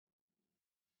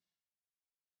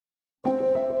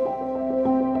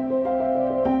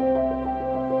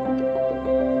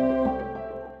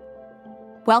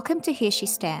Welcome to Here She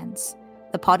Stands,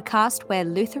 the podcast where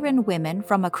Lutheran women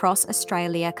from across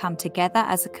Australia come together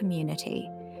as a community,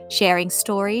 sharing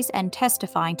stories and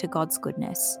testifying to God's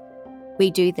goodness.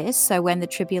 We do this so when the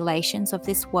tribulations of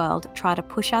this world try to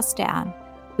push us down,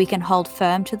 we can hold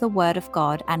firm to the Word of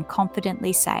God and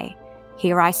confidently say,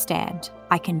 "Here I stand,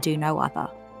 I can do no other."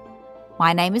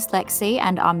 My name is Lexi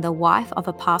and I'm the wife of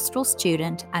a pastoral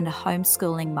student and a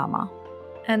homeschooling mama.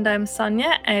 And I'm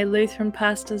Sonia, a Lutheran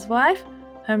pastor's wife,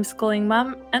 homeschooling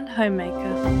mum and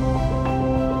homemaker.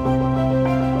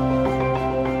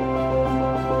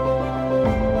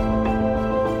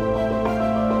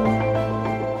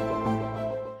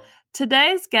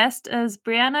 Today's guest is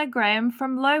Brianna Graham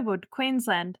from Lowood,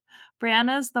 Queensland.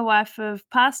 Brianna's the wife of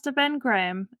Pastor Ben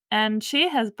Graham, and she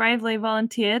has bravely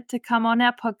volunteered to come on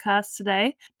our podcast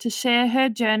today to share her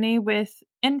journey with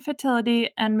infertility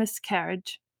and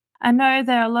miscarriage. I know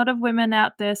there are a lot of women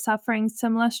out there suffering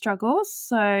similar struggles,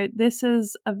 so this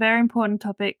is a very important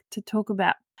topic to talk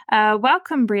about.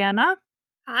 Welcome, Brianna.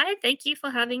 Hi, thank you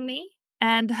for having me.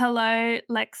 And hello,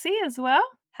 Lexi, as well.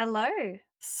 Hello.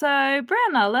 So,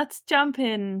 Brianna, let's jump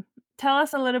in. Tell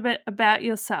us a little bit about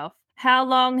yourself. How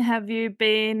long have you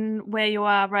been where you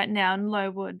are right now in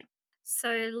Lowood?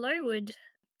 So, Lowood,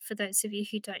 for those of you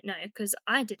who don't know, because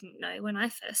I didn't know when I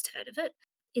first heard of it,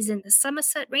 is in the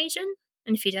Somerset region.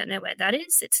 And if you don't know where that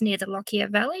is, it's near the Lockyer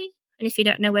Valley. And if you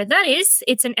don't know where that is,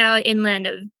 it's an hour inland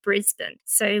of Brisbane.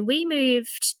 So, we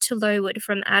moved to Lowood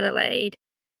from Adelaide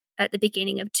at the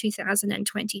beginning of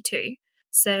 2022.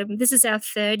 So this is our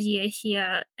third year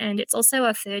here, and it's also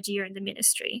our third year in the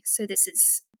ministry. So this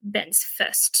is Ben's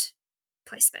first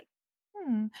placement.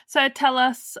 So tell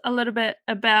us a little bit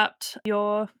about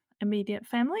your immediate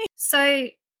family. So,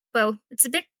 well, it's a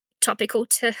bit topical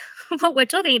to what we're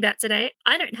talking about today.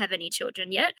 I don't have any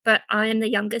children yet, but I am the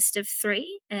youngest of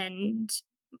three, and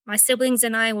my siblings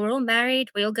and I were all married.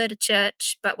 We all go to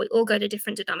church, but we all go to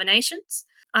different denominations.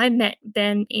 I met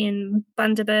Ben in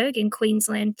Bundaberg in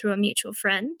Queensland through a mutual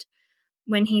friend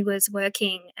when he was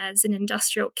working as an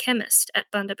industrial chemist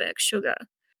at Bundaberg Sugar.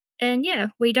 And yeah,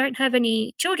 we don't have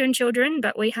any children,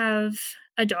 but we have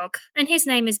a dog, and his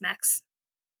name is Max.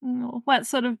 What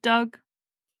sort of dog?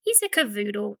 He's a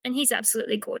cavoodle, and he's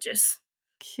absolutely gorgeous.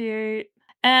 Cute.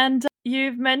 And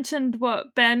you've mentioned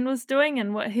what Ben was doing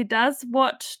and what he does.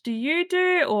 What do you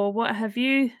do, or what have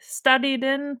you studied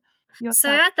in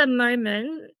yourself? So at the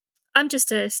moment, I'm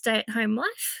just a stay-at-home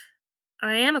wife.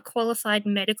 I am a qualified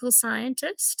medical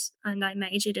scientist, and I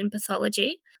majored in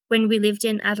pathology. When we lived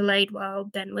in Adelaide while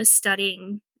Ben was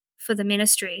studying for the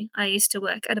ministry, I used to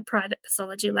work at a private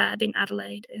pathology lab in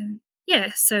Adelaide. And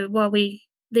so while we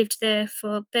lived there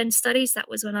for Ben's studies, that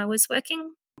was when I was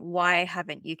working. Why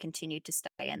haven't you continued to stay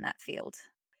in that field?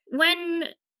 When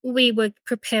we were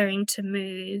preparing to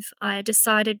move, I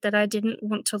decided that I didn't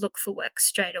want to look for work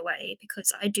straight away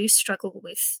because I do struggle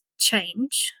with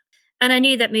change. And I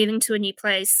knew that moving to a new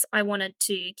place, I wanted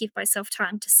to give myself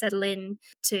time to settle in,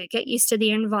 to get used to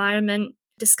the environment,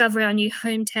 discover our new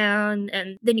hometown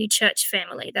and the new church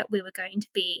family that we were going to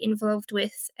be involved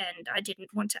with. And I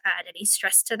didn't want to add any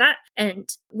stress to that. And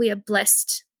we are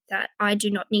blessed that I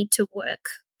do not need to work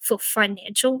for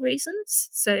financial reasons.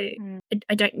 So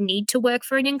I don't need to work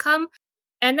for an income.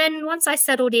 And then once I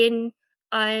settled in,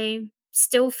 I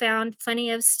still found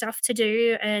plenty of stuff to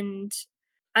do. And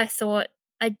I thought,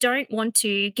 I don't want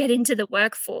to get into the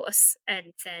workforce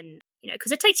and then,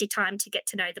 because it takes you time to get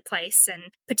to know the place.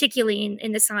 And particularly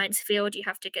in the science field, you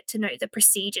have to get to know the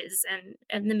procedures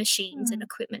and the machines and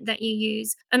equipment that you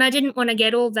use. And I didn't want to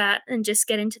get all that and just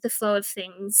get into the flow of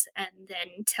things and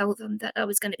then tell them that I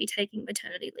was going to be taking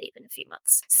maternity leave in a few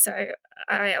months. So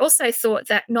I also thought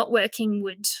that not working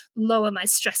would lower my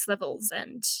stress levels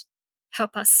and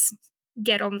help us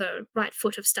get on the right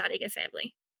foot of starting a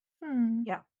family.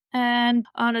 Yeah. And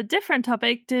on a different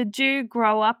topic, did you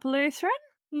grow up Lutheran?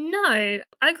 No,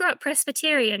 I grew up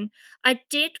Presbyterian. I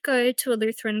did go to a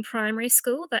Lutheran primary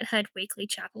school that had weekly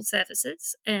chapel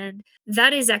services, and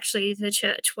that is actually the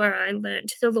church where I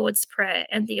learned the Lord's Prayer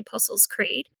and the Apostles'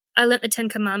 Creed. I learnt the Ten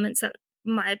Commandments at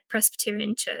my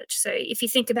Presbyterian church. So if you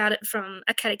think about it from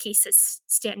a catechesis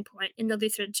standpoint in the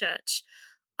Lutheran church,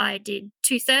 I did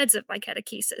 2/3 of my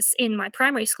catechesis in my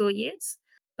primary school years.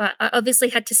 But I obviously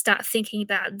had to start thinking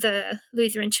about the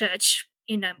Lutheran church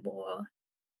in a more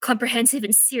comprehensive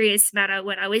and serious manner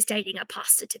when I was dating a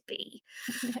pastor-to-be.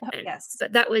 Yes.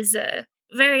 But that was a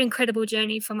very incredible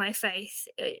journey for my faith.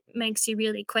 It makes you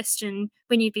really question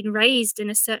when you've been raised in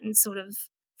a certain sort of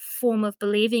form of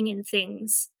believing in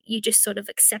things, you just sort of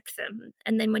accept them.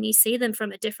 And then when you see them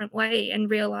from a different way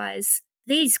and realize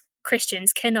these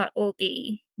Christians cannot all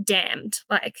be damned.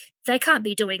 Like, they can't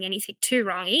be doing anything too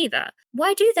wrong either.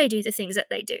 Why do they do the things that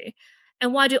they do?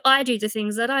 And why do I do the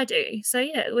things that I do? So,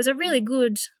 yeah, it was a really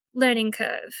good learning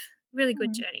curve, really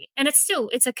good journey. And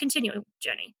it's a continual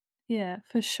journey. Yeah,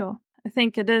 for sure. I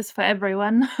think it is for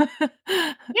everyone.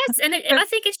 Yes, and But I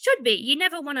think it should be. You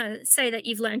never wanna say that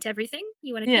you've learnt everything.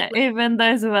 You wanna yeah, keep learning. even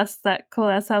those of us that call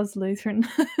ourselves Lutheran.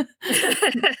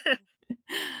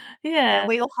 Yeah, Yeah,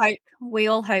 we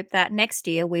all hope that next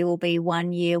year we will be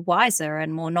 1 year wiser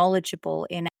and more knowledgeable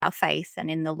in our faith and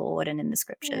in the Lord and in the yeah,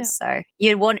 scriptures. So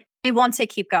you want to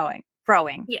keep growing.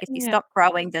 Yeah, If you yeah. stop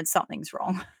growing, then something's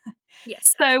wrong.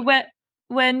 yes, So absolutely.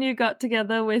 when you got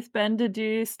together with Ben, did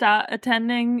you start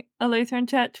attending a Lutheran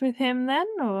church with him then,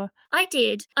 or? I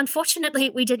did.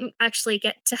 Unfortunately, we didn't actually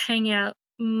get to hang out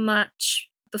much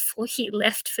before he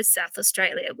left for South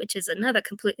Australia, which is another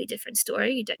completely different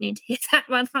story. You don't need to hear that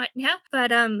one right now.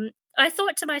 But I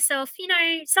thought to myself,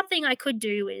 something I could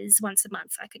do is once a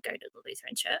month I could go to the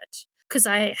Lutheran church because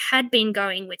I had been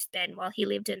going with Ben while he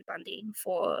lived in Bundy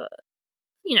for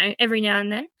every now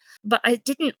and then. But I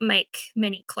didn't make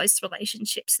many close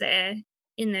relationships there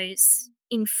in those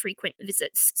infrequent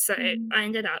visits. So Mm. I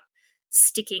ended up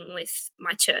sticking with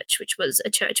my church, which was a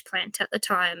church plant at the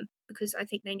time, because I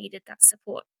think they needed that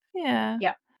support. Yeah.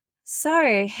 Yeah.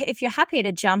 So, if you're happy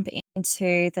to jump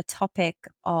into the topic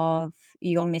of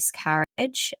your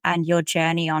miscarriage and your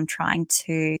journey on trying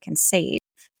to conceive.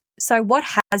 So, what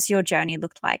has your journey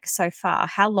looked like so far?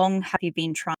 How long have you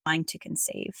been trying to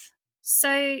conceive?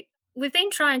 So we've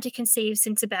been trying to conceive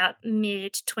since about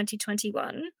mid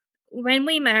 2021. When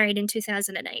we married in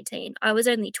 2018, I was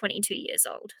only 22 years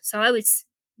old. So I was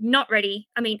not ready.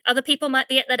 I mean, other people might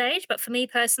be at that age, but for me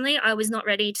personally, I was not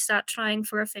ready to start trying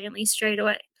for a family straight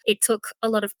away. It took a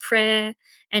lot of prayer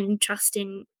and trust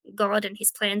in God and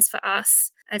his plans for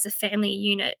us as a family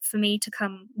unit for me to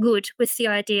come good with the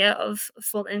idea of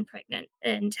falling pregnant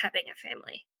and having a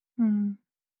family.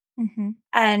 Mm.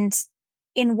 And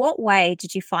in what way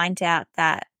did you find out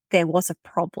that there was a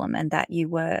problem and that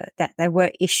there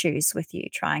were issues with you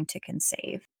trying to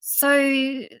conceive? So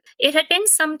it had been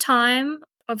some time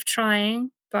of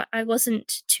trying, but I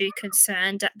wasn't too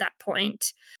concerned at that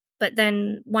point. But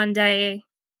then one day,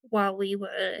 while we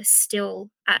were still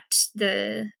at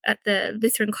the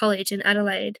Lutheran College in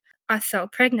Adelaide, I fell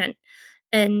pregnant,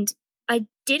 and I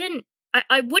didn't.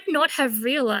 I would not have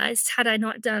realized had I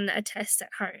not done a test at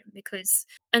home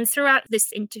and throughout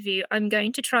this interview, I'm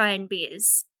going to try and be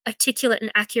as articulate and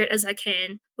accurate as I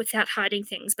can without hiding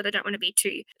things, but I don't want to be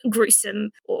too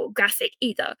gruesome or graphic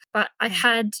either. But I Mm.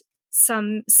 had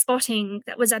some spotting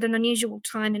that was at an unusual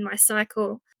time in my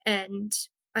cycle. And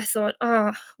I thought,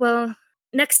 oh, well,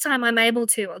 next time I'm able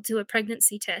to, I'll do a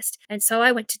pregnancy test. And so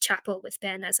I went to chapel with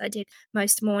Ben as I did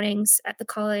most mornings at the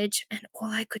college. And all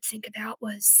I could think about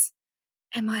was,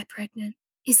 am I pregnant?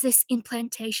 Is this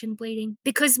implantation bleeding?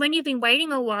 Because when you've been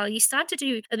waiting a while, you start to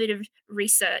do a bit of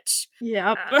research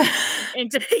Yep.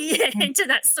 into Mm. into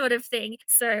that sort of thing.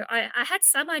 So I had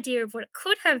some idea of what it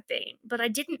could have been, but I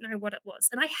didn't know what it was.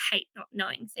 And I hate not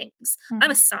knowing things. I'm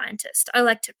a Mm. scientist. I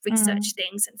like to research Mm.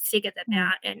 things and figure them Mm.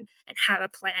 out and have a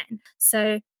plan.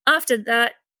 So after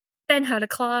that, Ben had a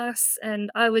class and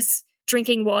I was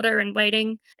drinking water and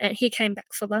waiting, and he came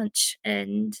back for lunch,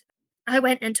 and I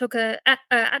went and took a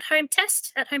at home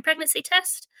pregnancy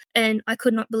test, and I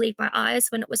could not believe my eyes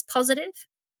when it was positive.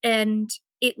 And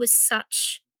it was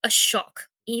such a shock,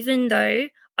 even though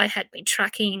I had been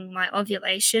tracking my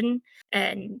ovulation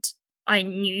and I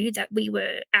knew that we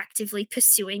were actively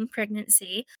pursuing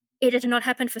pregnancy. It had not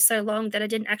happened for so long that I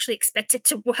didn't actually expect it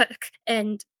to work.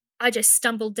 And I just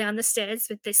stumbled down the stairs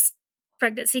with this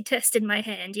pregnancy test in my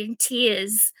hand in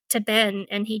tears to Ben,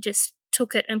 and he just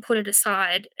took it and put it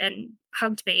aside and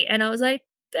hugged me. And I was like,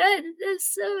 Ben,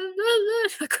 this,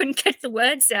 I couldn't get the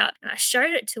words out. And I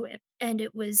showed it to him, and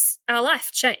our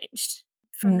life changed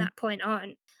from Mm. that point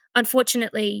on.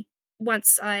 Unfortunately,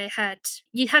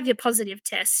 you have your positive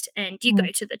test and you go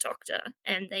Mm. to the doctor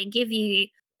and they give you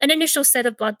an initial set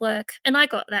of blood work, and I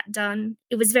got that done.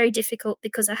 It was very difficult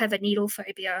because I have a needle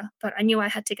phobia, but I knew I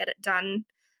had to get it done.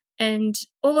 And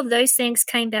all of those things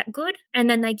came back good, and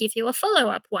then they give you a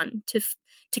follow-up one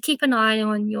to keep an eye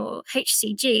on your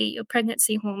HCG, your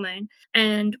pregnancy hormone.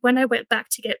 And when I went back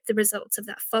to get the results of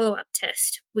that follow-up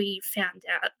test, we found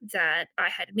out that I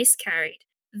had miscarried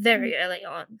very early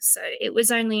on. So it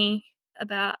was only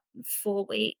about 4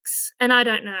 weeks. And I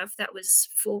don't know if that was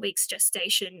 4 weeks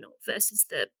gestation versus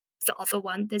the other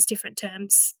one. There's different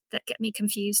terms that get me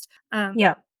confused.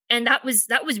 Yeah. And that was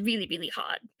really, really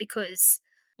hard because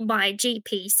my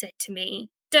GP said to me,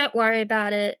 "Don't worry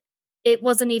about it. it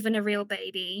wasn't even a real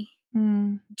baby.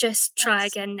 Just try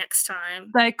Yes. again next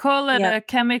time. They call it Yeah. a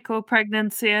chemical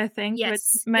pregnancy, I think, which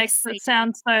Yes, makes yes, they it do.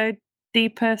 sound so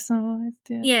depersonalized.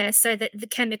 Yeah. Yeah, so that the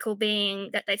chemical being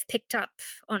that they've picked up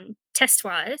on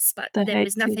test-wise, but The there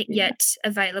is nothing HCG. yet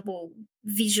available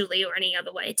visually or any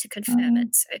other way to confirm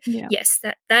it. So Yeah. yes,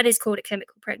 that is called a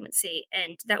chemical pregnancy,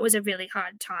 and that was a really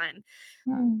hard time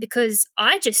because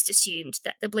I just assumed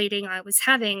that the bleeding I was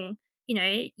having,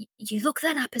 you look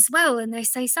that up as well, and they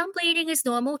say some bleeding is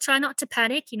normal. Try not to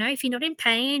panic. If you're not in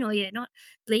pain or you're not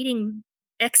bleeding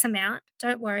X amount,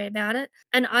 don't worry about it.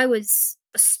 And I was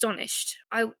astonished.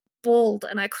 I bawled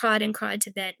and I cried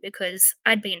to bed because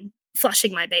I'd been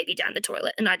flushing my baby down the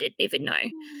toilet and I didn't even know,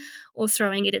 or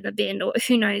throwing it in the bin or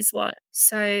who knows what.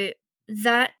 So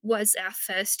that was our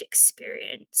first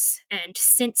experience. And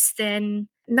since then,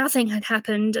 nothing had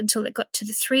happened until it got to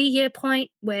the 3-year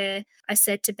point where I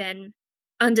said to Ben,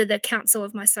 under the counsel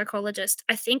of my psychologist,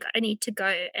 I think I need to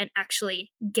go and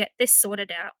actually get this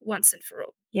sorted out once and for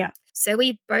all. Yeah. So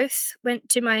we both went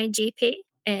to my GP,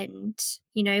 and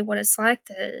you know what it's like.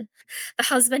 The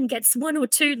husband gets one or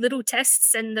two little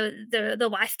tests, and the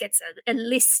wife gets a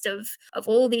list of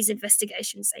all these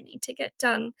investigations they need to get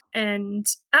done. And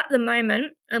at the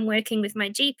moment, I'm working with my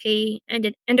GP and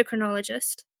an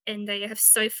endocrinologist, and they have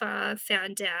so far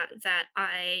found out that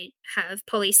I have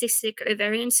polycystic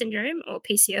ovarian syndrome, or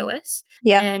PCOS.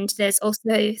 Yeah. And there's also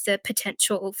the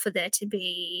potential for there to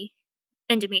be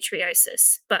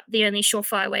endometriosis, but the only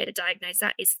surefire way to diagnose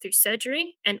that is through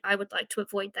surgery, and I would like to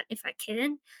avoid that if I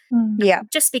can. Yeah.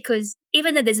 Just because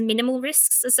even though there's minimal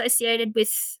risks associated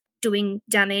with doing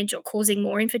damage or causing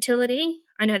more infertility,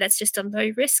 I know that's just a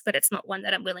low risk, but it's not one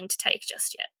that I'm willing to take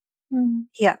just yet.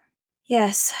 Yeah.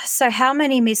 Yes. So how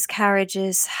many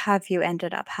miscarriages have you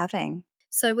ended up having?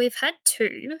 So we've had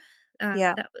 2.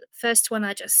 Yeah. That first one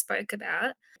I just spoke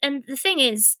about. And the thing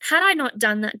is, had I not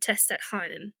done that test at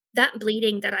home, that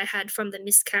bleeding that I had from the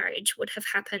miscarriage would have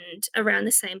happened around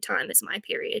the same time as my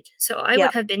period. So I Yeah.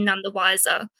 would have been none the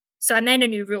wiser. So I made a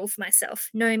new rule for myself: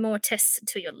 no more tests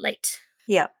until you're late.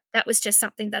 Yeah. That was just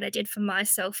something that I did for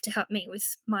myself to help me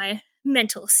with my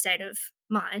mental state of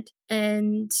mind.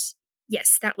 And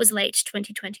yes, that was late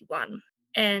 2021.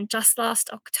 And just last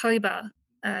October,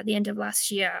 the end of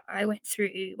last year, I went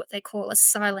through what they call a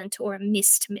silent or a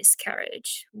missed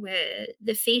miscarriage, where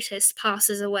the fetus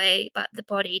passes away, but the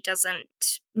body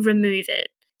doesn't remove it.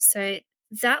 So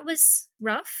that was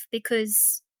rough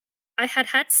because I had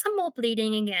some more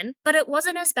bleeding again, but it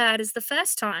wasn't as bad as the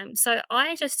first time. So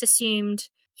I just assumed,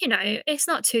 it's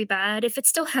not too bad. If it's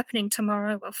still happening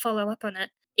tomorrow, I'll follow up on it.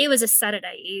 It was a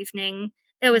Saturday evening.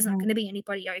 There was not going to be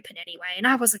anybody open anyway, and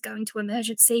I wasn't going to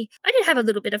emergency. I did have a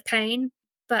little bit of pain,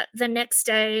 but the next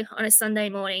day on a Sunday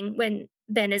morning, when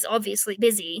Ben is obviously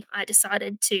busy, I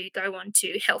decided to go on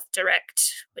to Health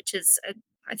Direct, which is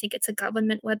I think it's a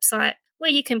government website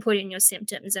where you can put in your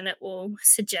symptoms and it will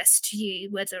suggest to you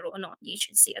whether or not you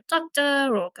should see a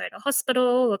doctor or go to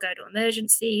hospital or go to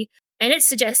emergency. And it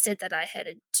suggested that I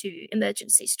headed to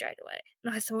emergency straight away.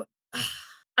 And I thought,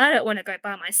 I don't want to go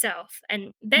by myself.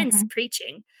 And Ben's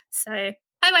preaching. So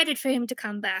I waited for him to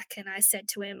come back and I said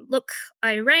to him, look,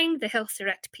 I rang the Health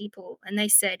Direct people and they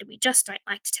said, we just don't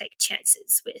like to take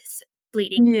chances with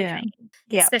bleeding and pain,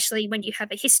 Yeah. especially when you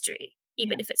have a history,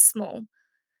 even if it's small.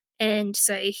 And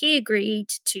so he agreed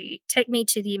to take me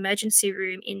to the emergency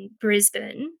room in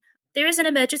Brisbane. There is an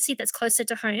emergency that's closer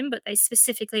to home, but they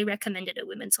specifically recommended a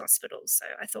women's hospital. So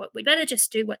I thought we'd better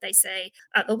just do what they say.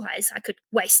 Otherwise, I could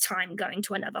waste time going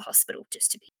to another hospital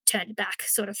just to be turned back,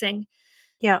 sort of thing.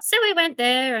 Yeah. So we went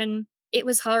there and it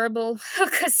was horrible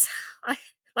because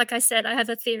like I said, I have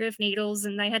a fear of needles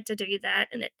and they had to do that.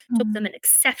 And it took them an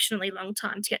exceptionally long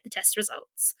time to get the test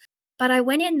results. But I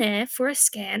went in there for a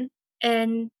scan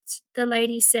and the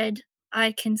lady said,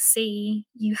 I can see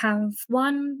you have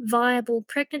one viable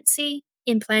pregnancy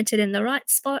implanted in the right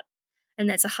spot and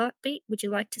there's a heartbeat. Would you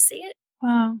like to see it?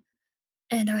 Wow.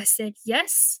 And I said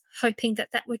yes, hoping that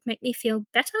that would make me feel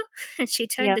better. And she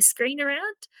turned the screen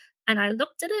around and I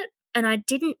looked at it and I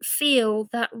didn't feel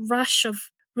that rush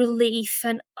of relief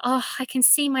and, oh, I can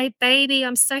see my baby.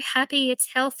 I'm so happy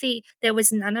it's healthy. There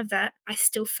was none of that. I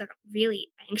still felt really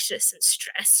anxious and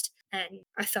stressed and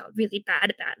I felt really bad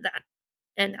about that.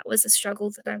 And that was a struggle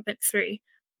that I went through.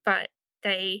 But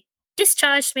they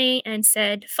discharged me and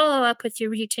said, follow up with your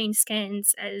routine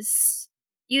scans as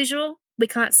usual. We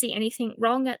can't see anything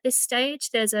wrong at this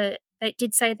stage. They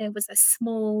did say there was a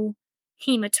small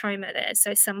hematoma there,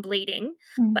 so some bleeding,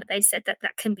 but they said that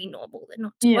that can be normal and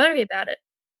not to worry about it.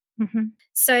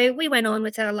 So we went on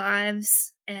with our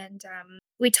lives and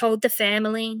we told the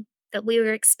family that we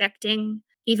were expecting.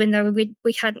 even though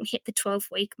we hadn't hit the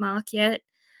 12-week mark yet.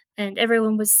 And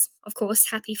everyone was, of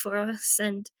course, happy for us.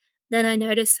 And then I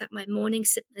noticed that my morning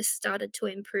sickness started to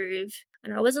improve,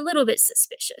 and I was a little bit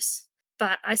suspicious.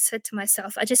 But I said to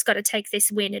myself, I just got to take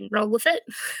this win and roll with it.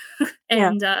 Yeah.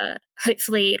 and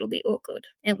hopefully it'll be all good.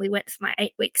 And we went for my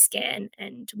 8-week scan,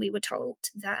 and we were told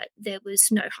that there was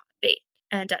no heartbeat.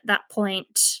 And at that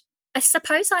point, I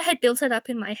suppose I had built it up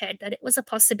in my head that it was a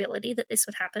possibility that this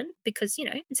would happen because,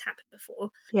 it's happened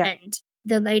before. Yeah. And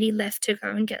the lady left to go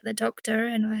and get the doctor,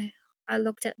 and I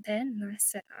looked at Ben and I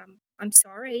said, I'm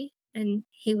sorry. And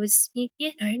he was,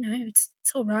 yeah, no, it's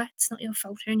all right. It's not your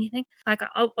fault or anything. Like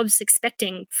I was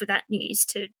expecting for that news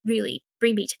to really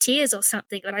bring me to tears or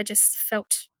something, but I just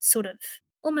felt sort of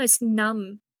almost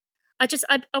numb. I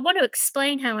want to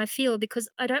explain how I feel because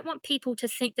I don't want people to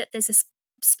think that there's a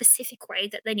specific way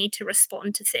that they need to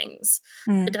respond to things.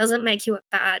 It Mm. doesn't make you a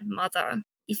bad mother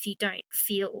if you don't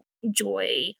feel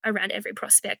joy around every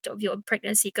prospect of your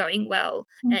pregnancy going well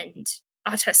and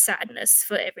utter sadness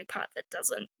for every part that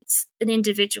doesn't. It's an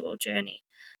individual journey.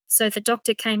 So the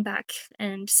doctor came back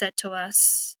and said to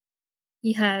us,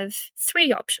 you have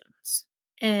 3 options.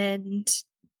 And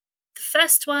the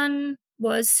first one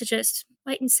was to just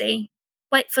wait and see,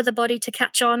 wait for the body to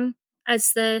catch on.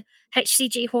 As the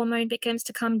HCG hormone begins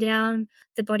to come down,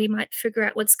 the body might figure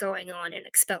out what's going on and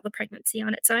expel the pregnancy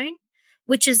on its own,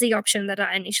 which is the option that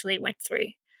I initially went through.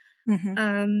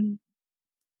 Mhm.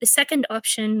 The second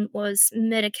option was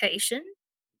medication,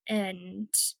 and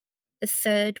the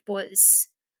third was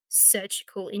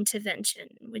surgical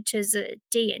intervention, which is a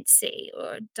DNC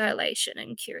or dilation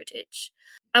and curettage.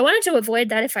 I wanted to avoid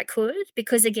that if I could,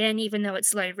 because again, even though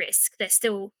it's low risk, they're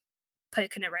still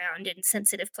poking around in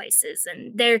sensitive places,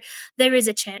 and there is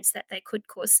a chance that they could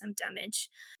cause some damage.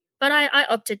 But I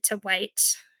opted to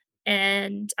wait,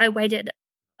 and I waited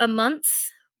a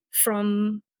month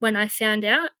from when I found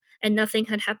out, and nothing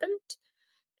had happened.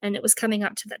 And it was coming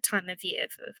up to that time of year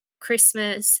for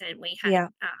Christmas, and we had Yeah.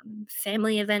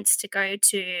 family events to go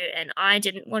to, and I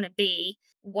didn't want to be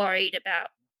worried about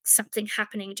something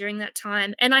happening during that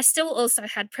time. And I still also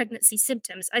had pregnancy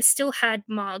symptoms. I still had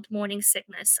mild morning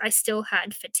sickness. I still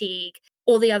had fatigue,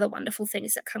 all the other wonderful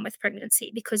things that come with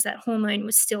pregnancy because that hormone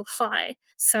was still high.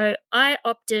 So I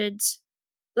opted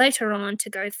later on to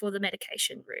go for the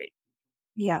medication route,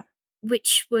 Yeah.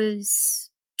 which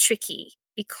was tricky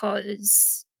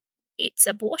because it's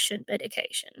abortion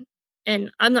medication.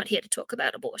 And I'm not here to talk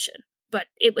about abortion, but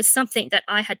it was something that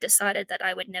I had decided that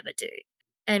I would never do.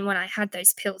 And when I had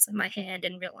those pills in my hand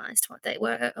and realized what they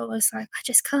were, I was like, I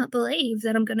just can't believe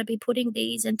that I'm going to be putting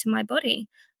these into my body.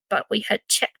 But we had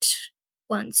checked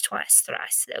once, twice,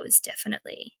 thrice. There was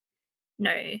definitely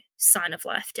no sign of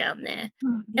life down there.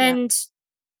 Yeah. And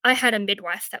I had a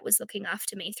midwife that was looking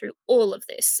after me through all of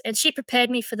this, and she prepared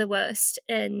me for the worst,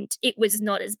 and it was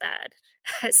not as bad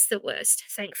as the worst,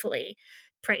 thankfully.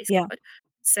 Praise Yeah. God.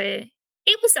 So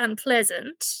it was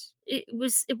unpleasant. It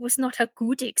was not a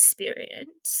good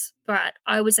experience, but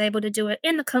I was able to do it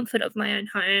in the comfort of my own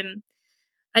home.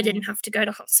 I didn't Mm. have to go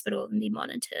to hospital and be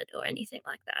monitored or anything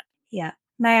like that. Yeah.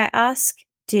 May I ask,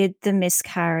 did the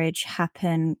miscarriage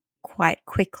happen quite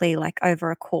quickly, like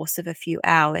over a course of a few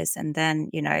hours, and then,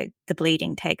 the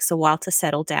bleeding takes a while to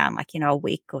settle down, like, a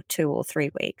week or 2 or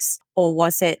 3 weeks? Or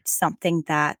was it something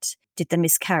that did the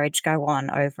miscarriage go on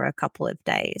over a couple of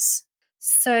days?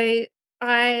 So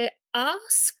I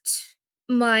asked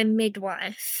my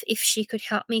midwife if she could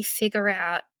help me figure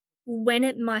out when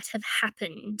it might have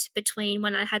happened between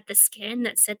when I had the scan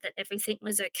that said that everything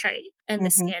was okay and the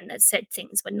Mhm. scan that said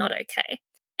things were not okay.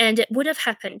 And it would have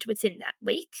happened within that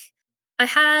week. I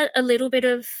had a little bit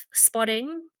of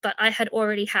spotting, but I had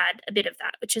already had a bit of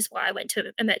that, which is why I went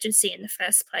to emergency in the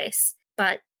first place.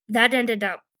 But that ended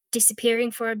up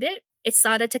disappearing for a bit. It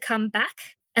started to come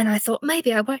back, and I thought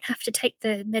maybe I won't have to take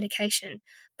the medication.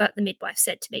 But the midwife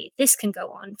said to me, this can go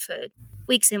on for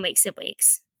weeks and weeks and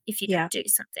weeks if you Yeah. don't do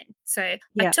something. So I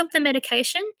Yeah. took the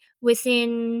medication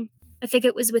within, I think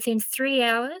it was within 3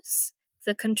 hours,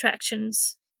 the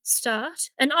contractions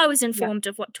start. And I was Yeah. informed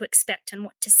of what to expect and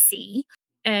what to see.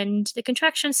 And the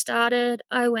contraction started.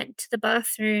 I went to the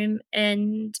bathroom,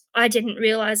 and I didn't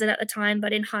realize it at the time,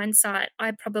 but in hindsight,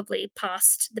 I probably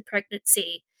passed the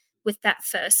pregnancy with that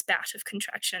first bout of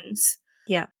contractions.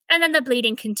 Yeah. And then the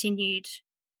bleeding continued.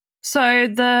 So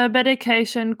the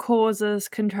medication causes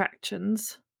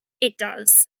contractions. It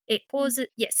does. It causes,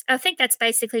 yes, I think that's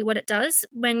basically what it does.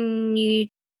 When you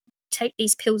take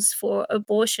these pills for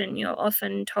abortion, you're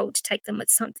often told to take them with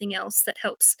something else that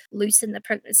helps loosen the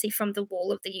pregnancy from the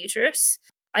wall of the uterus.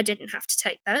 I didn't have to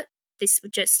take that. This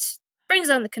just brings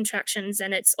on the contractions,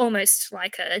 and it's almost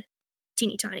like a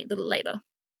teeny tiny little labor.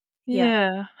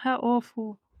 Yeah. How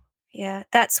awful. Yeah,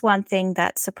 that's one thing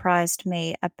that surprised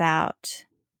me about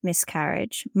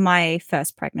miscarriage. My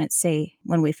first pregnancy,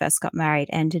 when we first got married,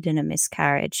 ended in a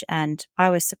miscarriage. And I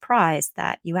was surprised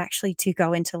that you actually do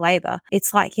go into labor.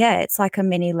 It's like, yeah, it's like a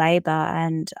mini labor.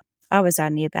 And I was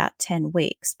only about 10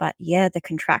 weeks. But yeah, the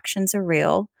contractions are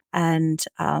real. And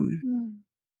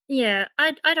Yeah,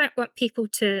 I don't want people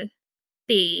to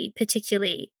be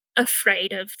particularly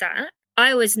afraid of that.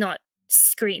 I was not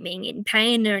screaming in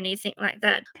pain or anything like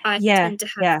that. I yeah, tend to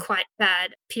have yeah, quite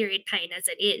bad period pain as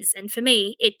it is. And for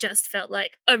me, it just felt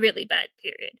like a really bad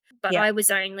period. But yeah. I was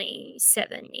only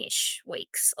 7-ish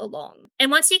weeks along. And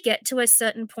once you get to a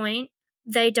certain point,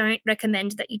 they don't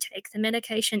recommend that you take the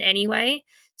medication anyway.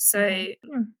 So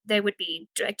Mm. they would be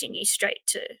directing you straight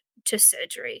to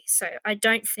surgery. So I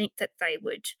don't think that they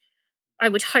would. I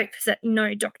would hope that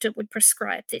no doctor would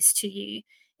prescribe this to you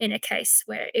in a case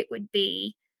where it would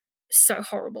be so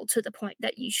horrible to the point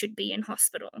that you should be in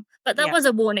hospital. But that Yeah. was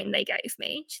a warning they gave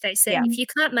me. They said, Yeah. if you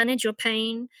can't manage your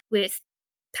pain with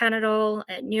Panadol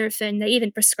and Nurofen, they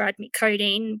even prescribed me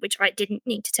codeine, which I didn't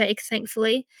need to take,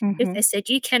 thankfully. If Mhm. they said,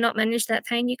 you cannot manage that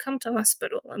pain, you come to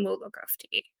hospital and we'll look after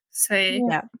you. So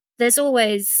Yeah. there's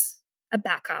always a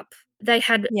backup. They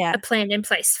had Yeah. a plan in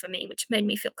place for me, which made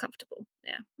me feel comfortable.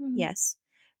 Yeah. Yes.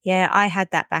 Yeah, I had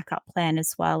that backup plan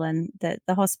as well, and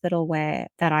the hospital where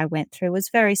that I went through was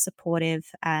very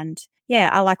supportive. And yeah,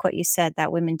 I like what you said,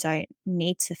 that women don't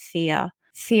need to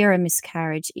fear a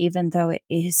miscarriage, even though it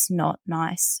is not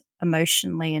nice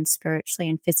emotionally and spiritually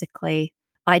and physically.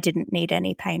 I didn't need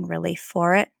any pain relief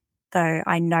for it, though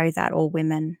I know that all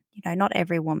women, not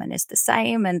every woman is the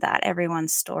same, and that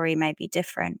everyone's story may be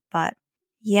different. But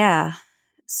yeah,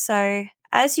 so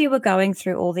as you were going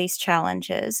through all these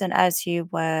challenges and as you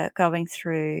were going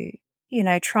through,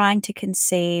 trying to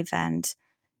conceive and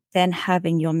then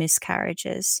having your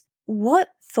miscarriages, what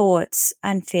thoughts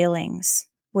and feelings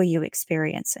were you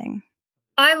experiencing?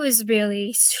 I was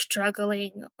really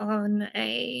struggling on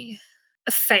a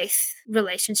faith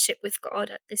relationship with God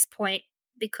at this point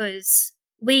because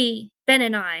Ben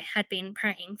and I, had been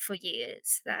praying for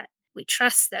years that we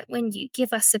trust that when you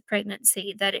give us a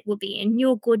pregnancy, that it will be in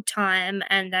your good time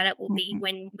and that it will be Mhm.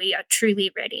 when we are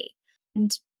truly ready.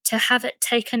 And to have it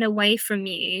taken away from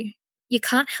you, you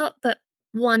can't help but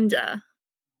wonder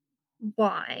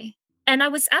why. And I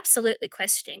was absolutely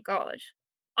questioning God.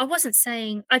 I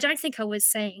don't think I was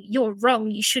saying, you're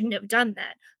wrong, you shouldn't have done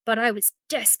that. But I was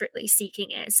desperately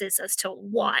seeking answers as to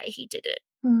why he did it.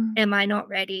 Mm. Am I not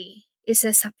ready? Is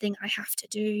there something I have to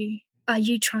do? Are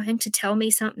you trying to tell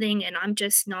me something and I'm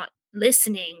just not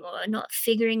listening or not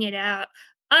figuring it out?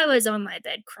 I was on my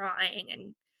bed crying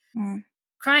and Mm.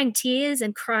 crying tears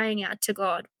and crying out to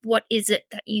God, what is it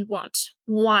that you want?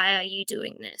 Why are you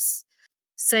doing this?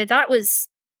 So that was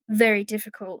very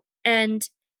difficult. And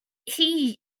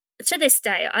he, to this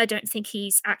day, I don't think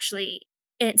he's actually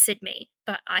answered me,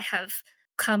 but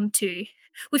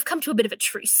we've come to a bit of a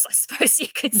truce, I suppose you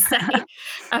could say,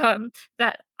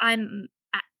 that I'm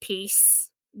at peace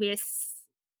with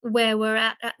where we're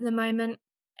at the moment.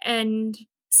 And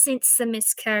since the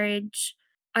miscarriage,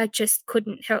 I just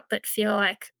couldn't help but feel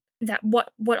like that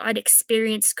what I'd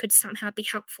experienced could somehow be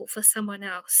helpful for someone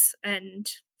else.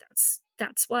 And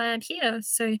that's why I'm here.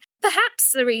 So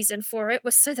perhaps the reason for it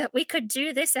was so that we could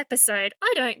do this episode.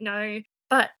 I don't know.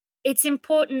 But it's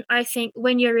important, I think,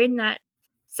 when you're in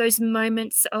those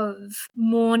moments of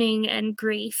mourning and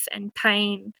grief and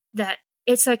pain, that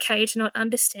it's okay to not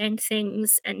understand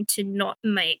things and to not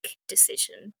make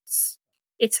decisions.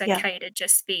 It's Yeah. okay to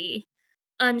just be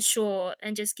unsure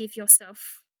and just give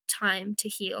yourself time to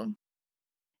heal.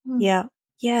 Mm. Yeah.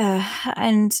 Yeah.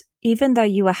 And even though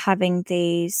you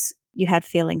had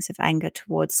feelings of anger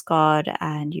towards God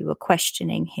and you were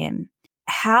questioning him,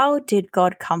 how did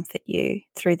God comfort you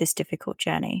through this difficult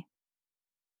journey?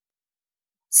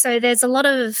 So there's a lot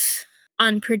of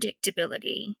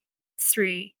unpredictability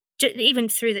through even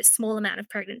through the small amount of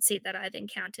pregnancy that I've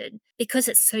encountered because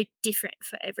it's so different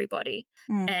for everybody.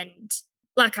 Mm. And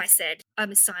like I said,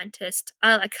 I'm a scientist.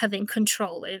 I like having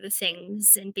control over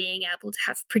things and being able to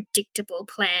have predictable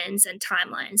plans and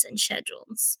timelines and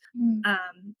schedules. Mm.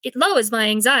 It lowers my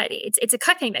anxiety. It's a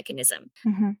coping mechanism.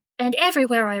 Mhm. And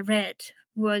everywhere I read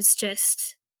was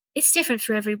just, it's different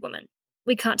for every woman.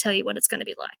 We can't tell you what it's going to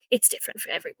be like. It's different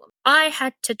for every woman. I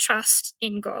had to trust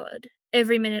in God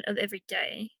every minute of every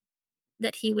day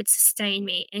that he would sustain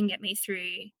me and get me through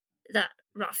that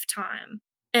rough time.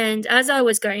 And as I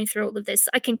was going through all of this,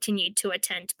 I continued to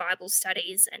attend Bible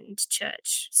studies and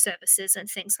church services and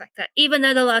things like that. Even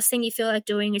though the last thing you feel like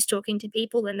doing is talking to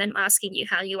people and them asking you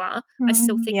how you are, I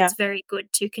still think Yeah. it's very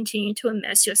good to continue to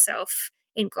immerse yourself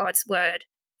in God's word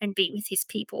and be with his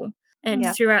people. And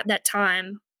Yeah. throughout that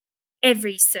time,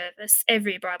 every service,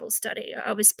 every Bible study,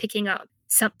 I was picking up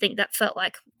something that felt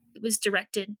like it was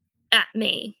directed at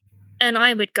me. And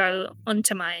I would go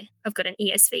onto I've got an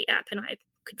ESV app, and I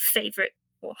could favorite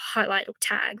or highlight or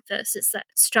tag verses that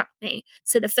struck me.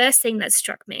 So the first thing that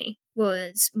struck me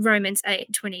was Romans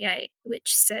 8:28,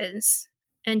 which says,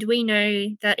 "And we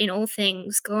know that in all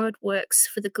things God works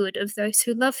for the good of those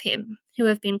who love him, who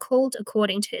have been called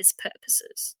according to his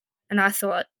purposes." And I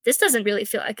thought, this doesn't really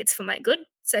feel like it's for my good.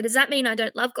 So does that mean I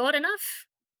don't love God enough?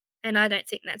 And I don't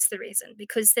think that's the reason,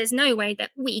 because there's no way that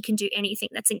we can do anything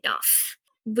that's enough.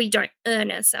 We don't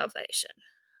earn our salvation.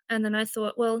 And then I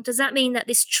thought, well, does that mean that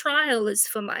this trial is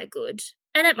for my good?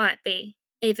 And it might be,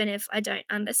 even if I don't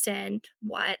understand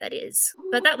why that is.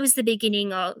 But that was the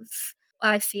beginning of,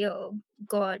 I feel,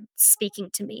 God speaking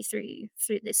to me through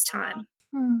this time.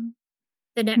 Mm.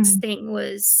 The next thing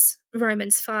was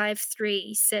Romans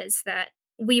 5:3 says that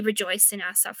we rejoice in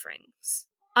our sufferings.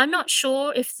 I'm not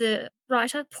sure if the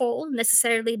writer Paul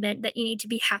necessarily meant that you need to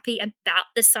be happy about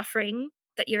the suffering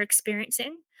that you're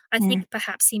experiencing. I think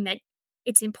perhaps he meant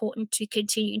it's important to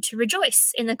continue to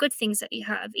rejoice in the good things that you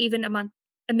have, even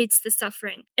amidst the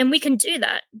suffering. And we can do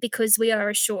that because we are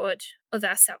assured of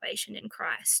our salvation in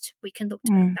Christ. We can look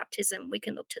to our baptism, we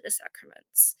can look to the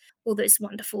sacraments, all those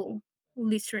wonderful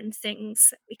Lutheran things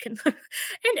that we can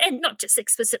and not just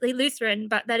explicitly Lutheran,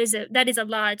 but that is a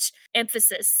large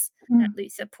emphasis that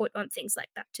Luther put on things like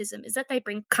baptism, is that they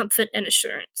bring comfort and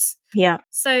assurance. Yeah.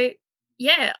 So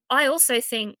yeah, I also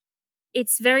think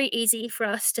it's very easy for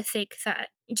us to think that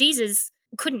Jesus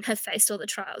couldn't have faced all the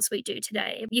trials we do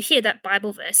today. You hear that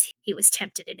Bible verse, he was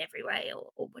tempted in every way,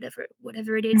 or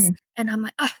whatever it is. And I'm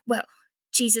like, oh, well,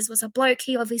 Jesus was a bloke.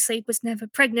 He obviously was never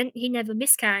pregnant. He never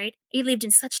miscarried. He lived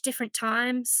in such different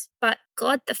times. But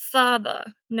God the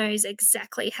Father knows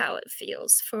exactly how it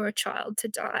feels for a child to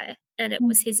die. And it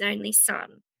was his only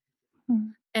son.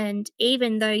 And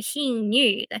even though he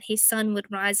knew that his son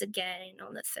would rise again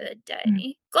on the third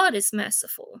day, God is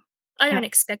merciful. I don't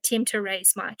expect him to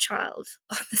raise my child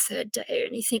on the third day or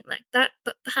anything like that,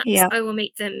 but perhaps I will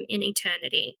meet them in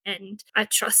eternity. And I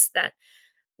trust that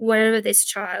wherever this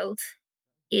child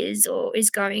is or is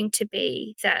going to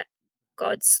be, that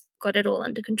God's got it all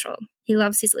under control. He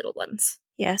loves his little ones.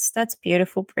 Yes, that's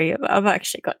beautiful, Bria. I've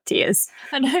actually got tears.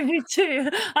 I know, me too.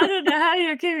 I don't know how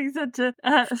you're keeping such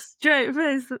a straight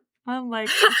face. I'm like,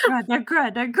 don't cry,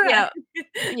 don't cry.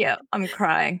 Yeah, I'm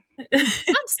crying. I'm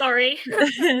sorry.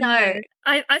 No.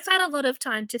 I've had a lot of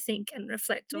time to think and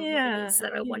reflect on what it is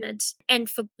that I wanted, and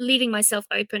for leaving myself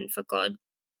open for God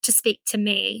to speak to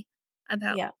me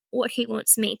about what he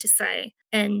wants me to say.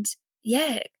 And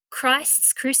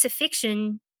Christ's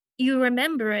crucifixion, you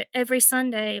remember it every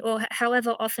Sunday, or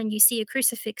however often you see a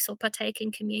crucifix or partake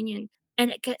in communion.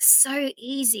 And it gets so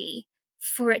easy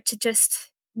for it to just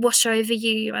wash over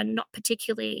you and not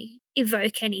particularly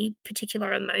evoke any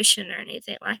particular emotion or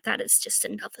anything like that. It's just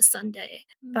another Sunday.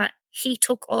 But he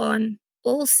took on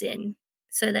all sin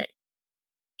so that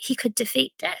he could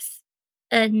defeat death.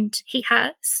 And he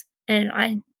has. And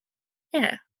I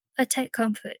take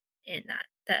comfort in that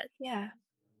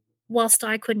whilst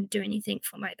I couldn't do anything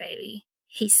for my baby,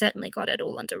 he certainly got it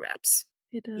all under wraps.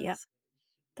 He does. Yeah,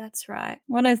 that's right.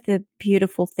 One of the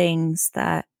beautiful things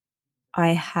that I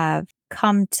have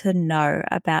come to know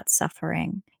about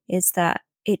suffering is that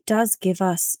it does give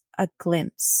us a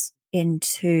glimpse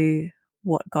into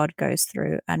what God goes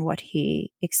through and what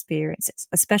he experiences,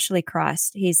 especially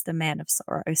Christ. He's the man of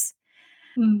sorrows.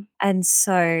 And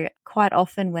so quite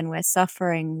often when we're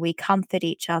suffering, we comfort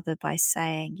each other by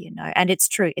saying, and it's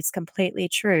true, it's completely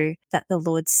true that the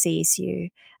Lord sees you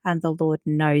and the Lord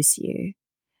knows you.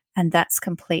 And that's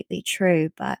completely true.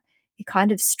 But it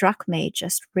kind of struck me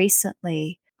just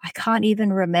recently. I can't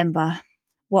even remember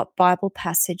what Bible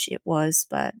passage it was,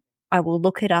 but I will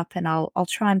look it up and I'll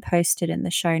try and post it in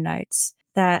the show notes,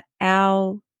 that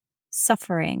our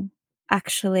suffering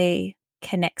actually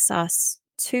connects us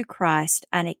to Christ,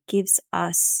 and it gives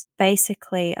us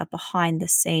basically a behind the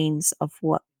scenes of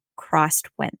what Christ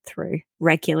went through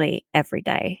regularly every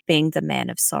day, being the man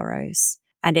of sorrows.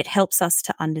 And it helps us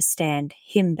to understand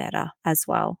him better as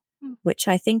well, which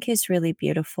I think is really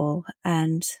beautiful.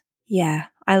 And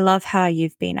I love how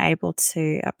you've been able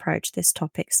to approach this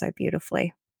topic so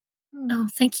beautifully. Oh,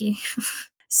 thank you.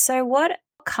 So what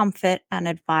comfort and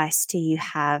advice do you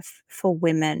have for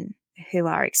women who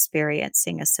are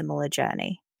experiencing a similar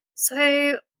journey?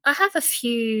 So I have a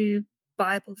few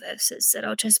Bible verses that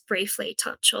I'll just briefly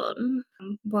touch on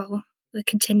while we're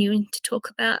continuing to talk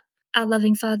about our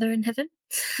loving Father in heaven.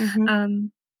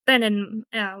 Mhm. Ben and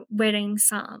our wedding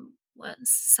psalm was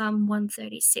Psalm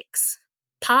 136,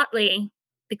 partly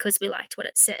because we liked what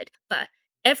it said, but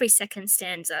every second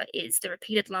stanza is the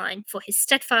repeated line, "For his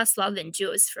steadfast love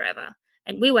endures forever."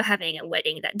 And we were having a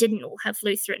wedding that didn't all have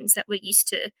Lutherans that were used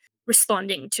to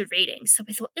responding to reading. So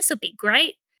we thought this will be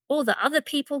great. All the other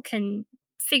people can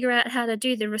figure out how to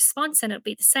do the response and it'll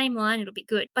be the same line, it'll be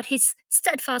good. But his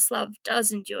steadfast love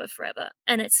does endure forever,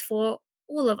 and it's for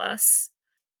all of us.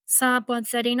 Psalm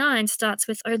 139 starts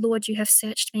with, "O Lord, you have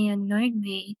searched me and known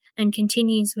me," and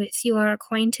continues with, "You are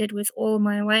acquainted with all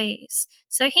my ways."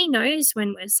 So he knows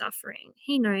when we're suffering.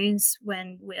 He knows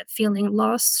when we're feeling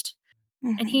lost,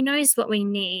 and he Mhm. knows what we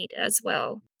need as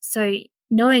well. So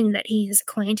knowing that he is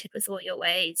acquainted with all your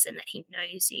ways and that he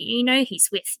knows you, you know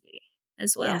he's with you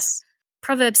as well. Yes.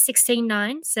 Proverbs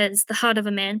 16:9 says, "The heart of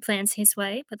a man plans his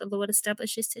way, but the Lord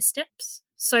establishes his steps."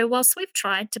 So whilst we've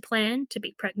tried to plan to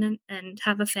be pregnant and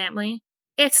have a family,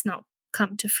 it's not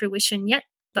come to fruition yet,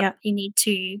 but Yeah. we need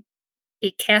to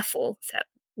be careful that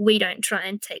we don't try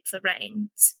and take the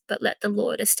reins, but let the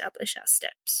Lord establish our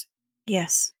steps.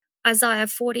 Yes. Isaiah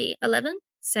 40:11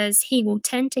 says, "He will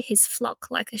tend to his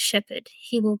flock like a shepherd.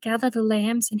 He will gather the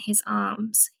lambs in his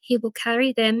arms. He will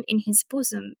carry them in his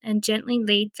bosom and gently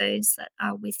lead those that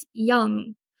are with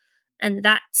young." And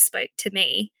that spoke to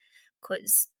me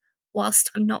because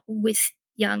whilst I'm not with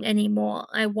young anymore,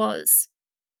 I was,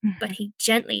 but Mhm. he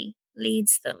gently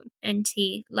leads them and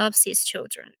he loves his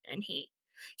children and he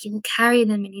will carry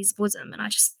them in his bosom. And I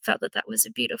just felt that that was a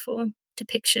beautiful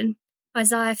depiction.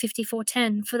 Isaiah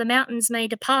 54:10, "For the mountains may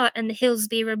depart and the hills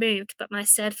be removed, but my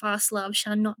steadfast love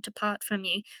shall not depart from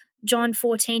you." John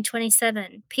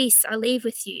 14:27, "Peace I leave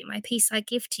with you, my peace I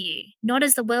give to you. Not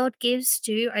as the world gives,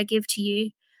 do I give to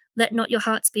you. Let not your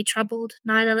hearts be troubled,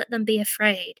 neither let them be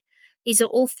afraid." These are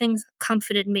all things that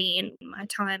comforted me in my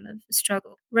time of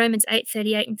struggle. Romans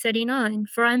 8:38 and 39,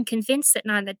 "For I am convinced that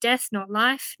neither death nor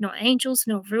life, nor angels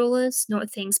nor rulers, nor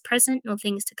things present nor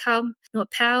things to come, nor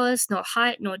powers, nor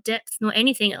height, nor depth, nor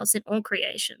anything else in all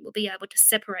creation will be able to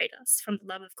separate us from the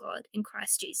love of God in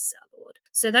Christ Jesus our Lord."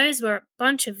 So those were a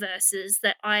bunch of verses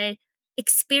that I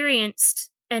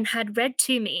experienced and had read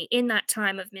to me in that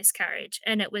time of miscarriage.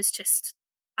 And it was just,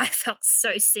 I felt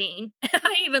so seen.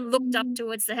 I even looked up Mm.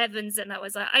 towards the heavens and I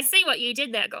was like, I see what you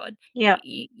did there, God. Yeah.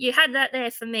 You had that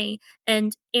there for me.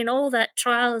 And in all that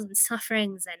trials and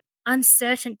sufferings and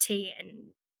uncertainty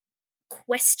and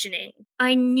questioning,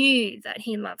 I knew that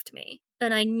he loved me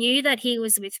and I knew that he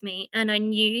was with me and I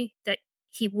knew that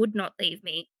he would not leave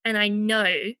me. And I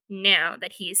know now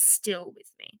that he is still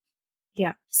with me.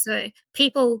 Yeah. So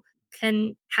people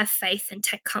can have faith and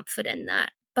take comfort in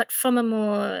that. But from a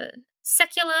more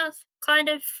secular kind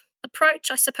of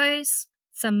approach, I suppose,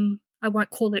 some, I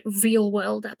won't call it real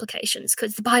world applications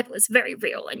because the Bible is very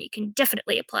real and you can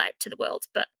definitely apply it to the world,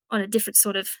 but on a different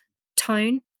sort of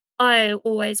tone. I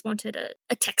always wanted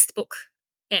a textbook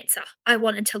answer. I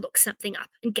wanted to look something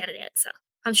up and get an answer.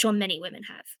 I'm sure many women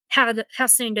have. How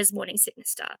soon does morning sickness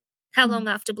start? How long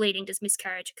after bleeding does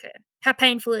miscarriage occur? How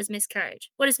painful is miscarriage?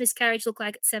 What does miscarriage look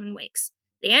like at 7 weeks?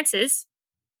 The answers,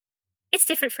 it's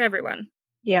different for everyone.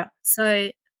 Yeah.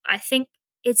 So I think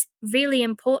it's really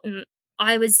important.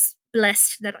 I was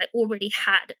blessed that I already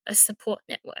had a support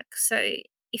network. So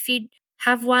if you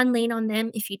have one, lean on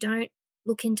them. If you don't,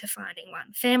 look into finding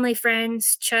one. Family,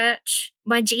 friends, church.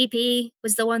 My GP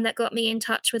was the one that got me in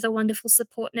touch with a wonderful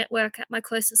support network at my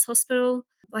closest hospital.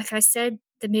 Like I said,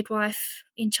 the midwife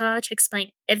in charge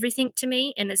explained everything to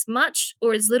me in as much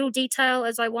or as little detail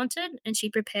as I wanted, and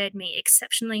she prepared me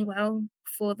exceptionally well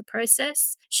for the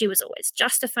process. She was always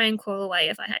just a phone call away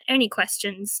if I had any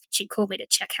questions. She'd call me to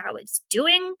check how I was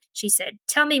doing. She said,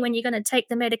 "Tell me when you're going to take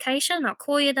the medication. I'll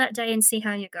call you that day and see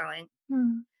how you're going."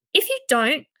 Mm. If you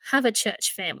don't have a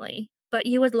church family, but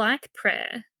you would like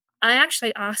prayer, I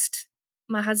actually asked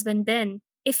my husband, Ben,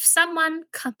 if someone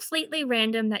completely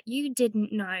random that you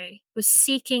didn't know was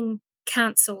seeking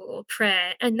counsel or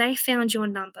prayer and they found your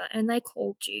number and they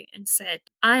called you and said,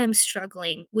 "I am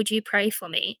struggling. Would you pray for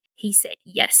me?" He said,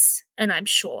 "Yes." And I'm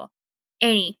sure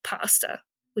any pastor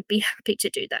would be happy to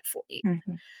do that for you.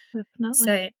 Mhm. Definitely.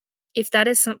 So if that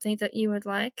is something that you would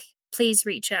like, please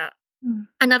reach out. Mm.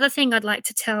 Another thing I'd like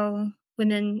to tell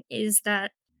women is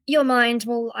that your mind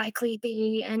will likely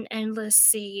be an endless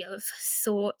sea of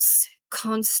thoughts,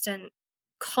 constant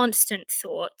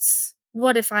thoughts.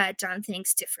 What if I had done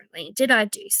things differently? Did I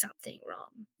do something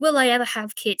wrong? Will I ever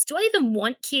have kids? Do I even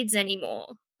want kids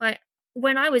anymore? Like,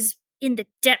 when I was in the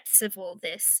depths of all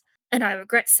this, and I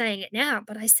regret saying it now,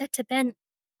 but I said to Ben,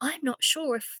 I'm not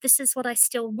sure if this is what I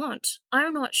still want.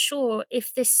 I'm not sure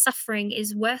if this suffering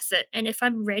is worth it and if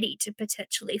I'm ready to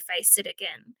potentially face it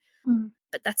again. Mm.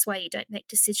 But that's why you don't make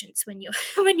decisions when you're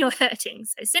when you're hurting.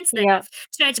 So since then, Yeah. I've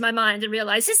changed my mind and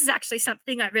realized this is actually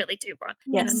something I really do want,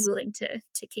 and I'm Yes. willing to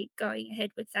keep going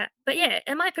ahead with that. But yeah,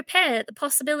 am I prepared? The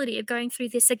possibility of going through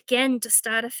this again to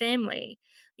start a family.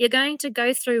 You're going to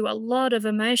go through a lot of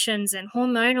emotions and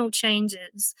hormonal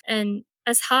changes, and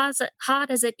as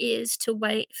hard as it is to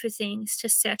wait for things to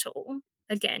settle,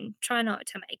 again, try not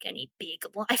to make any big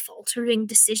life altering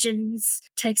decisions.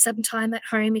 Take some time at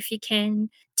home if you can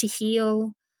to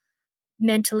heal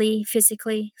mentally,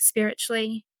 physically,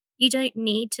 spiritually. You don't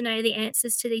need to know the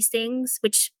answers to these things,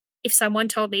 which if someone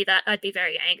told me that, I'd be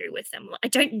very angry with them. I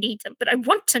don't need them, but I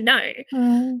want to know.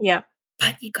 Mm. Yeah.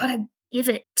 But you got to give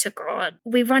it to God.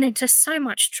 We run into so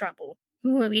much trouble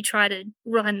when we try to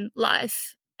run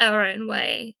life our own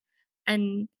way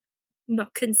and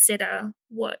not consider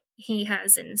what he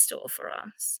has in store for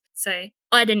us. So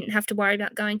I didn't have to worry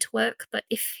about going to work, but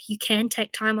if you can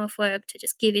take time off work to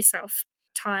just give yourself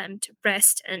time to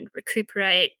rest and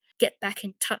recuperate, get back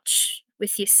in touch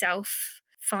with yourself,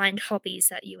 find hobbies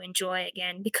that you enjoy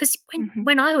again. Because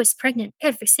when I was pregnant,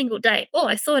 every single day, all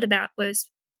I thought about was,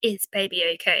 is baby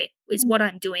okay? Is what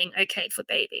I'm doing okay for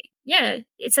baby? Yeah,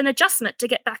 it's an adjustment to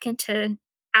get back into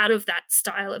out of that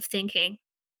style of thinking.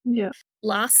 Yeah.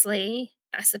 Lastly,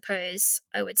 I suppose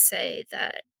I would say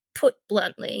that, put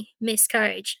bluntly,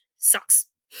 miscarriage sucks.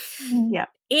 Mm. Yeah.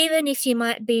 Even if you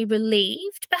might be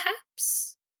relieved,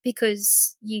 perhaps,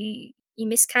 because you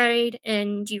miscarried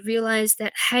and you realize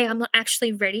that, hey, I'm not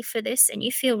actually ready for this, and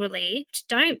you feel relieved,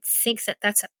 don't think that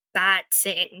that's a bad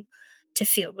thing to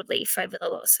feel relief over the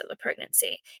loss of a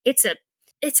pregnancy. It's a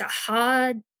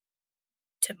hard,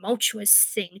 tumultuous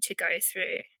thing to go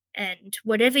through. And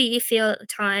whatever you feel at the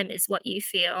time is what you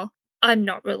feel. I'm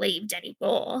not relieved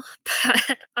anymore,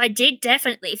 but I did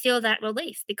definitely feel that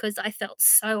relief because I felt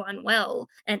so unwell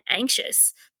and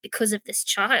anxious because of this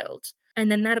child.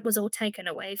 And then that was all taken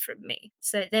away from me.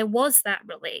 So there was that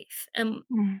relief. And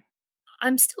Mm.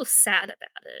 I'm still sad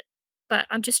about it, but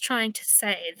I'm just trying to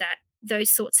say that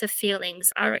those sorts of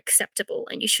feelings are acceptable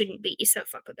and you shouldn't beat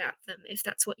yourself up about them if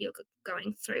that's what you're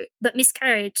going through. But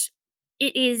miscarriage,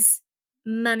 it is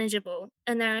manageable.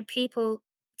 And there are people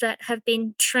that have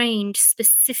been trained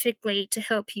specifically to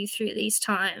help you through these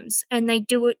times. And they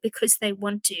do it because they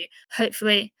want to.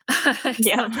 Hopefully, it's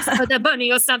Yeah. not just for the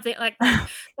money or something like that.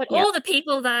 But Yeah. all the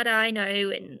people that I know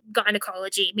in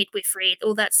gynecology, midwifery,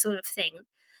 all that sort of thing,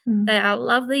 Mm. they are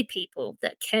lovely people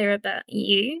that care about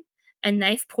you, and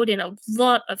they've put in a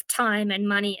lot of time and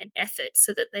money and effort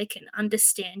so that they can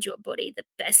understand your body the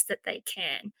best that they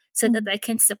can, so that they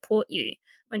can support you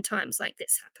when times like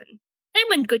this happen. And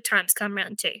when good times come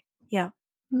around too. Yeah.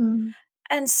 Mm.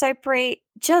 And so, Brie,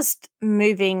 just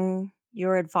moving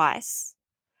your advice,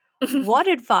 what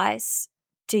advice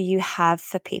do you have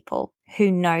for people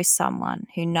who know someone,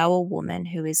 who know a woman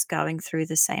who is going through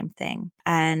the same thing?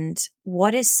 And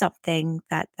what is something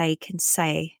that they can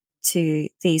say to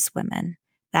these women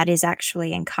that is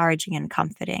actually encouraging and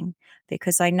comforting?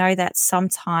 Because I know that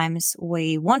sometimes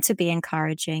we want to be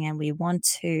encouraging and we want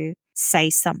to say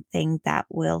something that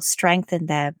will strengthen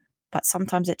them, but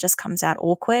sometimes it just comes out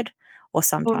awkward, or Or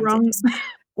sometimes it wrong. just,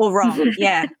 or wrong.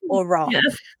 Yeah, or wrong.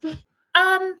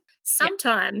 Yeah.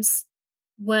 Sometimes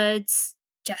words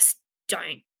just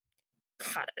don't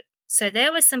cut it. So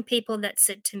there were some people that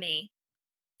said to me,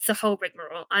 the whole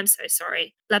rigmarole, I'm so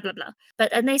sorry, blah, blah, blah.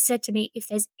 And they said to me, if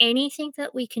there's anything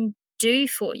that we can do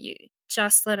for you,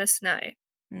 just let us know.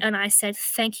 Mm. And I said,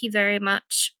 thank you very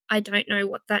much. I don't know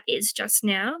what that is just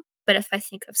now, but if I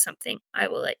think of something, I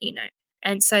will let you know.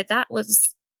 And so that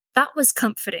was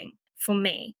comforting for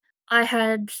me. I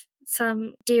had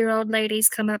some dear old ladies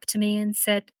come up to me and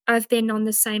said, I've been on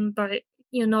the same boat.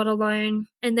 You're not alone.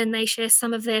 And then they share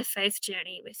some of their faith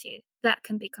journey with you. That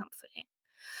can be comforting.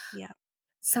 Yeah.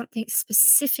 Something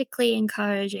specifically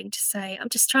encouraging to say. I'm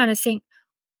just trying to think,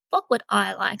 what would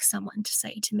I like someone to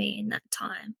say to me in that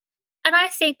time? And I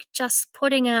think just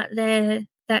putting out there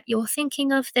that you're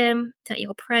thinking of them, that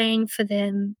you're praying for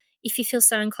them. If you feel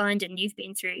so inclined and you've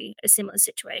been through a similar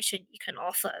situation, you can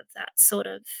offer that sort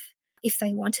of, if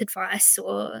they want advice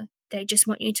or they just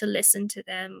want you to listen to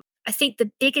them. I think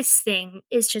the biggest thing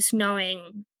is just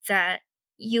knowing that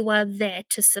you are there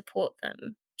to support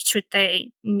them should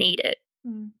they need it.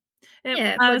 Mm.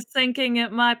 Yeah, I but was thinking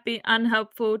it might be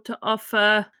unhelpful to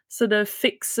offer sort of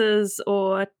fixes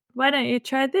or why don't you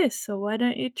try this or why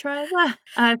don't you try that?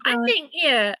 I feel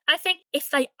like I think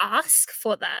if they ask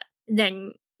for that,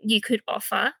 then you could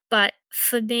offer. But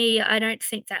for me, I don't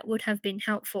think that would have been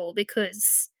helpful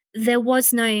because there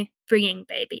was no bringing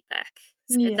baby back.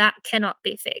 So Yeah. that cannot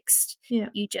be fixed. Yeah.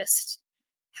 You just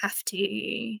have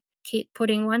to keep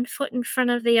putting one foot in front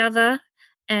of the other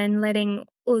and letting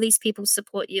all these people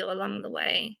support you along the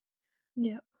way.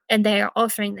 Yeah. And they are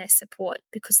offering their support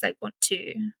because they want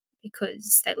to,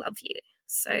 because they love you.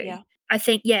 So Yeah. I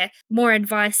think, more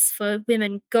advice for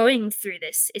women going through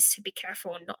this is to be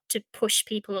careful not to push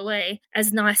people away,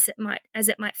 as nice as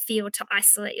it might feel to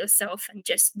isolate yourself and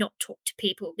just not talk to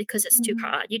people because it's too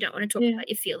hard. You don't want to talk about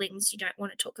your feelings. You don't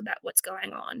want to talk about what's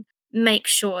going on. Make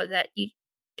sure that you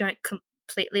don't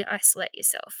completely isolate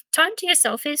yourself. Time to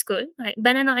yourself is good. Like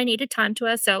Ben and I needed time to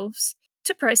ourselves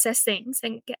to process things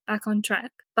and get back on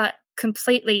track, but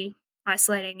completely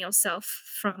isolating yourself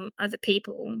from other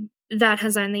people, that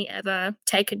has only ever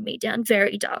taken me down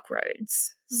very dark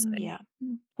roads. So. Yeah.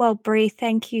 Well, Bree,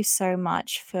 thank you so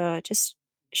much for just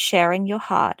sharing your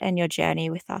heart and your journey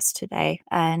with us today.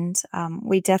 And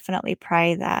we definitely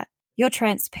pray that your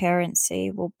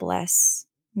transparency will bless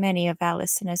many of our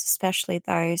listeners, especially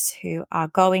those who are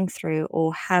going through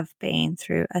or have been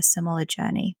through a similar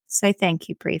journey. So thank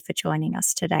you, Bree, for joining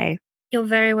us today. You're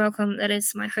very welcome. That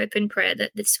is my hope and prayer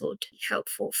that this will be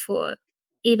helpful for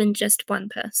even just one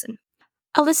person.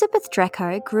 Elizabeth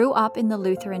Dreco grew up in the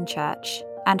Lutheran Church,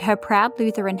 and her proud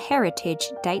Lutheran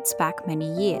heritage dates back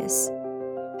many years.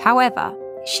 However,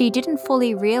 she didn't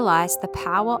fully realise the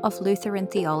power of Lutheran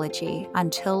theology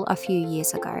until a few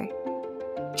years ago.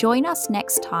 Join us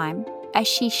next time as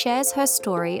she shares her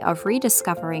story of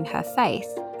rediscovering her faith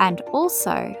and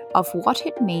also of what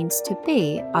it means to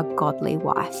be a godly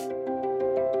wife.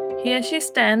 Here She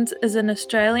Stands is an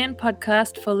Australian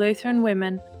podcast for Lutheran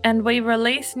women, and we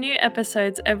release new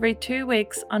episodes every 2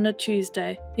 weeks on a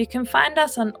Tuesday. You can find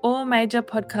us on all major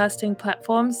podcasting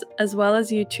platforms as well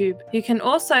as YouTube. You can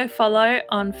also follow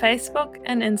on Facebook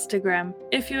and Instagram.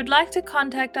 If you would like to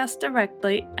contact us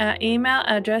directly, our email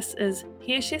address is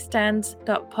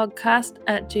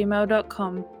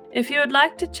hereshestands.podcast@gmail.com. If you would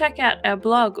like to check out our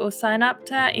blog or sign up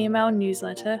to our email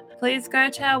newsletter, please go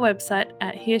to our website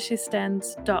at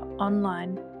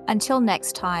hereshestands.online. Until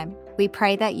next time, we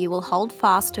pray that you will hold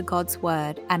fast to God's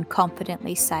word and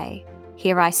confidently say,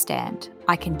 "Here I stand,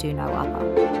 I can do no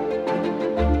other."